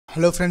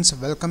Hello friends,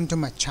 welcome to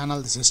my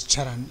channel. This is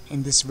Charan.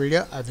 In this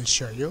video I will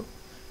show you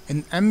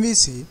in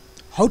MVC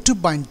how to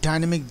bind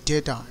dynamic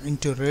data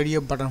into radio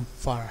button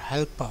for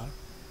helper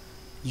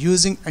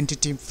using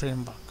entity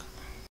framework.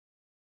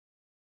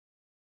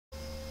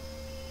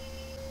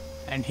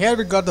 And here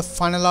we got the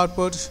final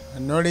output.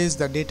 Notice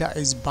the data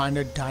is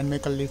binded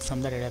dynamically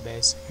from the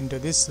database into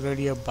this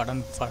radio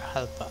button for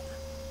helper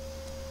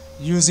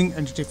using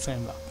entity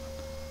framework.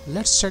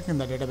 Let's check in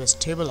the database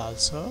table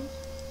also.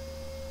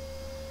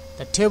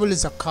 The table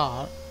is a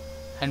car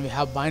and we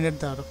have binded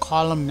the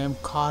column name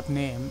car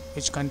name,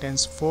 which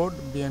contains Ford,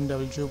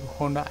 BMW,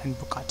 Honda and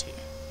Bugatti.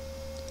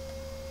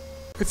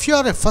 If you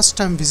are a first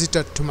time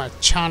visitor to my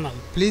channel,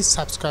 please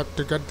subscribe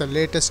to get the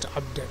latest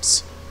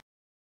updates.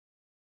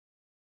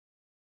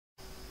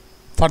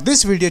 For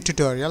this video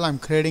tutorial, I am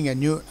creating a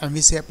new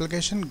MVC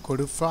application. Go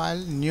to File,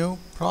 New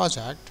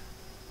Project.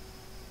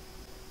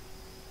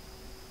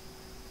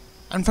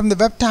 And from the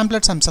web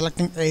templates, I'm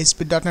selecting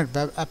ASP.NET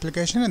Web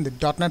Application, and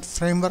the .NET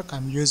Framework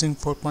I'm using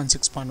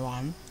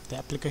 4.6.1. The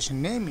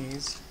application name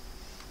is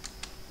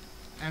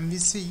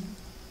MVC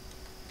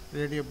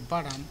Radio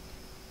Button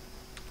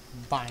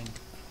Bind.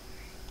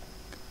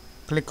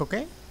 Click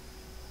OK.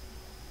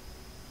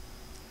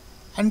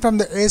 And from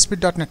the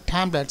ASP.NET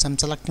templates, I'm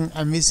selecting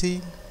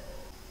MVC.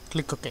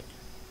 Click OK.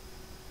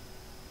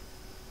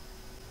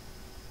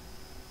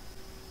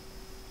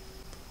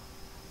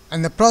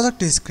 And the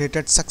project is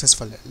created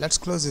successfully. Let's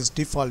close this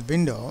default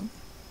window.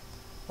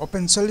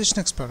 Open Solution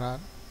Explorer.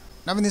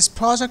 Now in this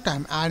project I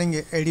am adding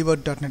a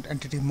ADWord.NET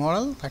entity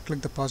model. Right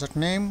click the project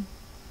name,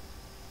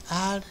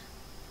 add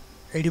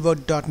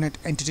ADWord.NET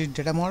entity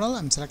data model.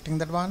 I'm selecting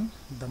that one.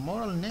 The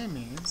model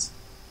name is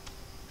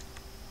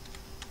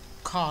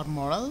car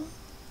model.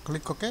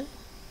 Click OK.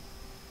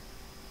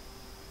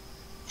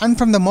 And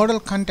from the model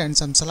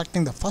contents, I'm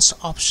selecting the first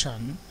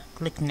option.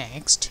 Click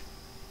Next.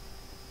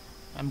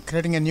 I'm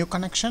creating a new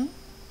connection.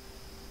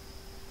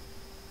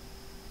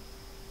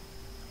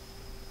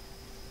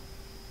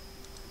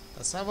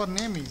 The server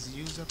name is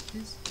user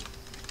please.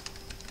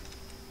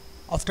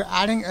 After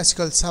adding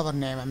SQL server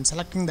name, I'm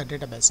selecting the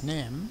database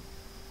name.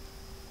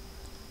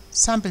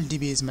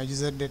 SampleDB is my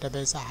user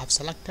database. I have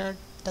selected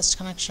test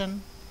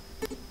connection.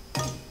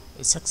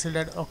 It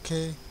succeeded.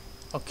 OK.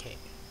 OK.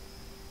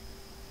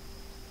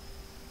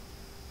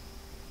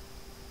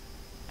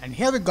 And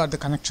here we got the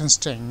connection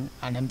string,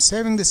 and I'm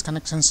saving this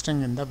connection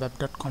string in the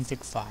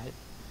web.config file.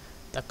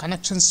 The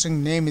connection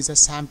string name is a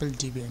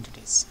SampleDB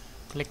entities.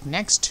 Click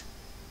Next.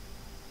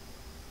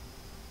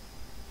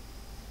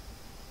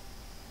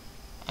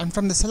 And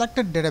from the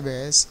selected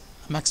database,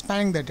 I'm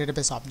expanding the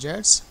database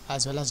objects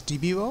as well as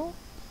DBO.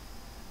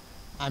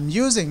 I'm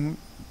using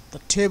the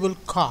table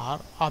car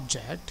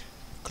object.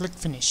 Click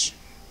Finish.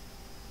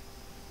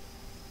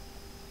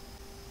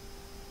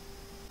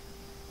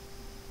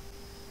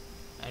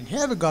 And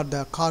here we got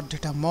the car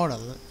data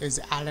model is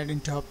added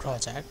into our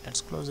project. Let's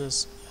close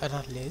this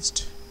error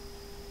list.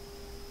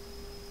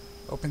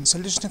 Open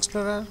Solution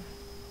Explorer.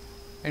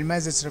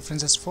 Minimize its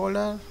references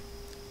folder.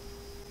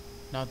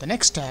 Now the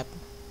next step,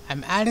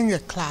 I'm adding a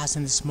class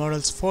in this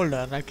models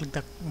folder. Right click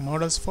the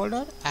models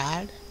folder,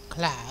 add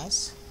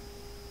class.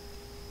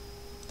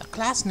 The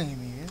class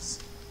name is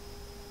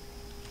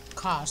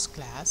cars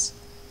class,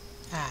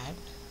 add.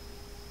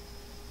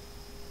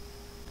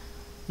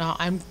 Now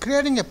I'm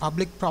creating a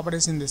public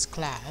properties in this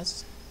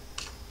class.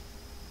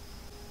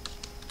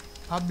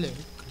 Public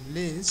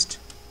list.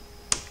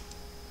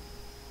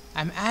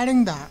 I'm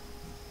adding the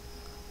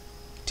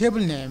table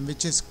name,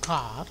 which is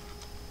car.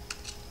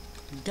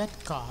 Get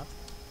car.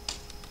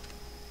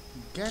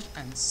 Get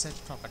and set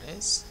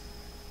properties.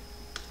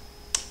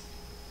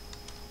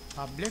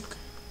 Public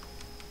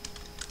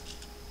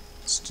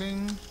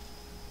string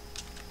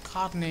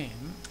car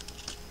name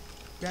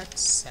get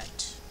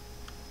set.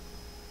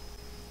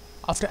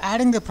 After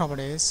adding the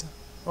properties,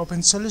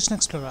 open Solution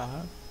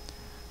Explorer.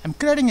 I'm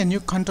creating a new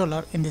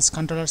controller in this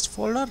controllers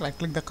folder. Right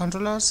click the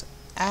controllers,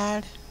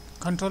 add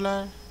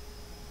controller.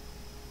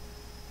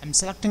 I'm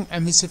selecting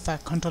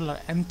MVC5 controller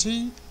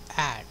empty,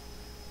 add.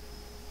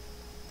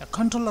 The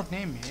controller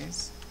name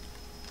is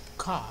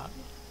car,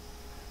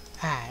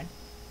 add.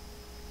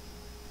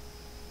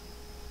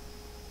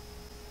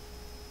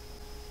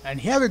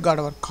 And here we got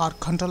our car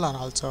controller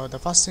also. The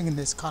first thing in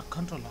this car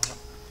controller,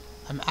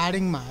 I'm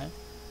adding my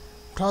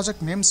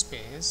project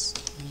namespace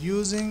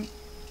using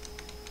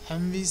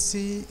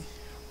MVC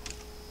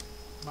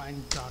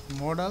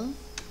bind.model.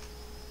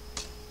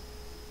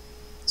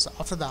 So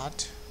after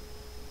that,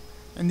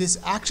 in this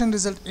action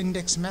result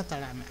index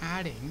method, I'm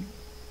adding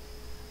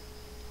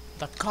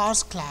the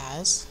cars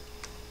class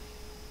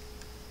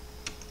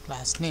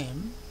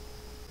name.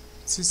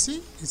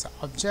 CC is an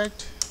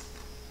object.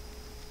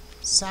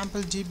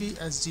 SampleDB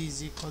SD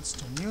is equals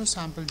to new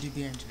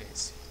SampleDB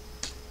entities,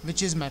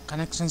 which is my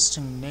connection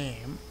string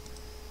name.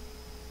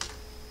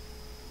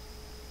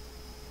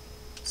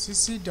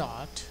 CC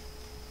dot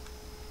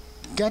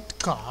get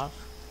car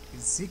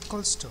is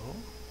equals to,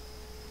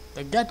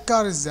 the get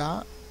car is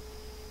a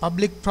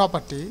public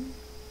property,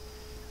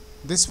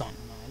 this one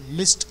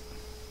list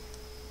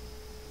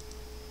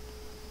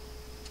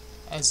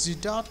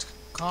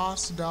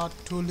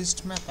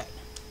sd.cars.toList method.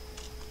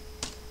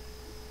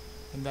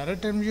 In the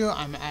return view,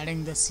 I'm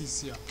adding the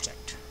CC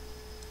object.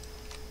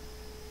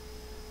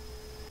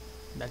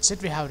 That's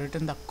it, we have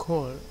written the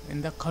code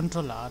in the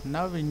controller.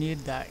 Now we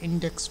need the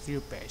index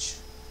view page.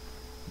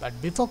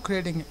 But before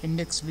creating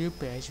index view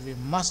page, we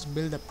must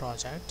build the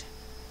project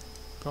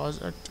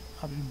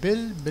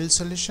build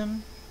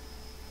solution,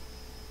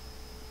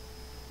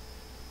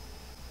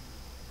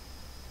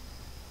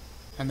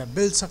 and the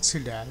build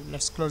succeeded.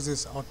 Let's close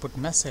this output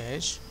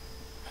message.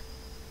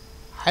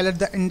 Highlight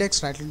the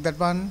index, right click that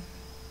one,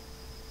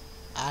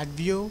 add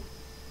view.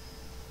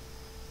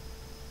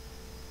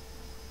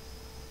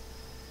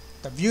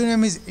 The view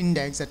name is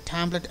index, the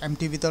template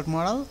empty without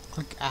model.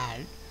 Click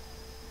add.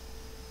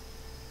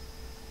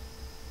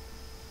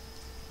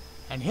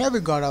 And here we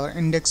got our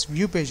index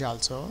view page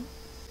also.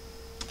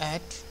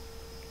 At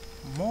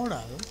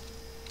model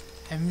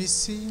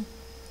MVC,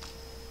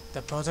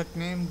 the project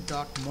name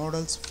dot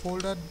models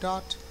folder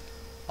dot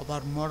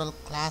our model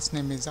class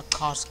name is a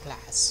cars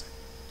class.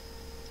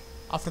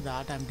 After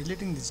that, I'm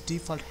deleting this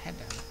default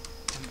header.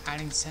 I'm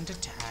adding center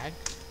tag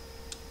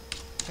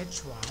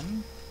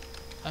h1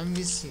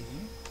 MVC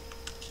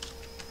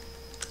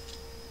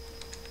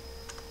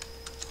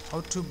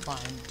how to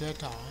bind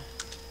data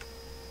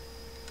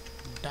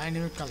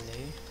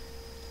dynamically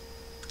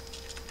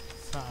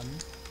from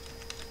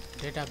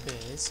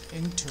database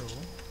into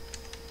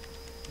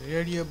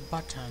radio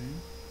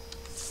button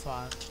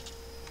for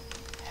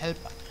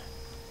helper.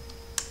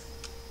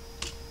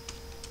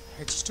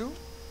 H2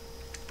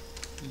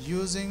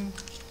 using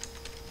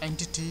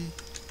entity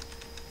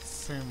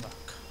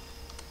framework.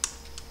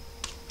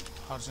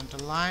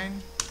 Horizontal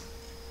line.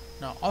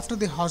 Now after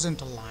the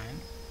horizontal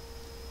line,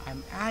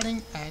 I'm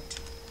adding at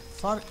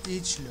for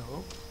each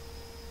loop,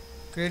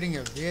 creating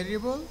a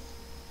variable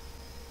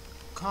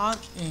car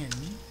in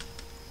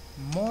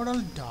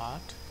model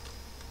dot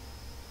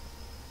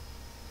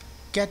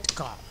get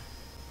car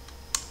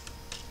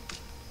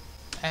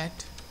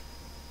at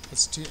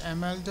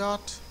html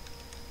dot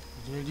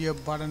radio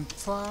button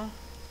for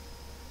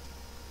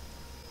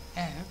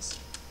x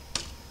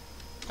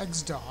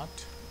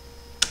dot.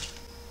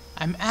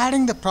 I'm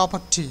adding the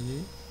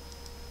property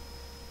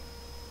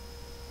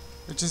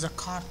which is a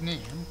car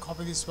name.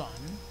 Copy this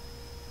one,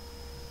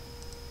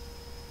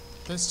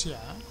 paste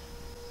here,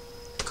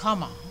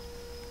 comma,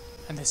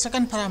 and the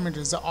second parameter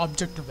is the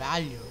object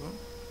value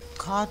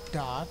car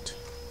dot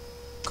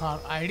car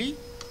id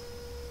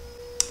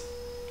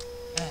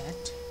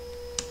at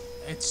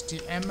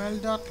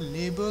html dot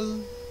label,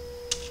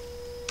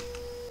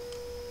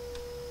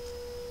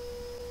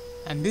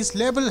 and this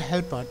label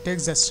helper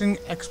takes the string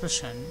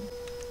expression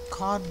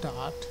car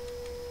dot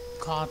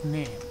car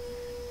name.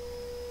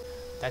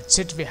 That's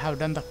it, we have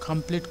done the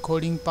complete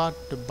coding part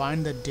to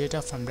bind the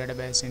data from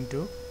database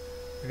into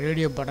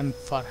radio button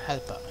for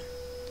helper.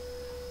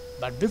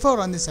 But before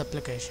run this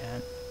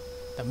application,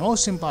 the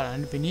most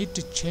important, we need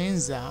to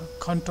change the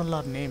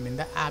controller name in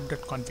the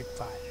app.config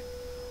file.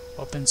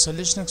 Open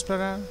Solution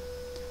Explorer.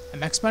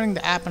 I'm expanding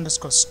the app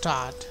underscore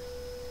start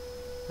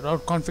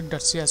route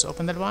config.cs.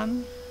 Open that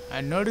one,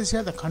 and notice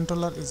here the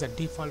controller is the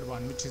default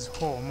one, which is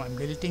home. I'm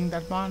deleting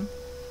that one.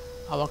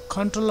 Our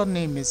controller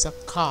name is a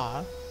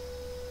car.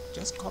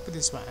 Just copy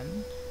this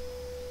one,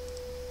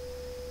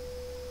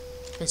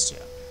 paste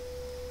here,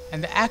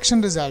 and the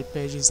action result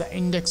page is the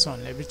index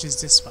only, which is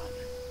this one.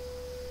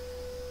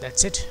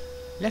 That's it.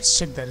 Let's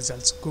check the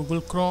results.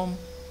 Google Chrome,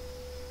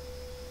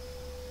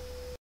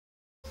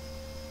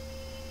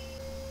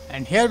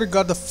 and here we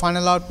got the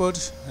final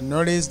output. And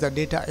notice the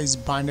data is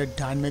binded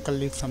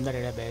dynamically from the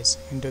database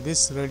into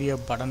this radio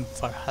button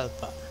for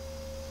helper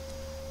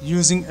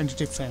using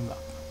entity framework.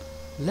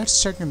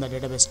 Let's check in the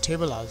database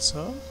table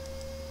also.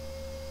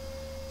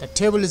 The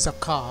table is a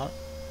car,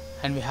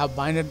 and we have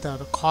binded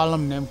the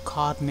column name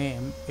car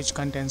name, which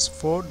contains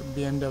Ford,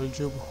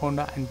 BMW,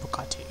 Honda and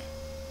Bugatti.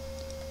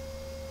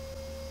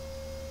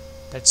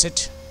 That's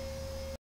it.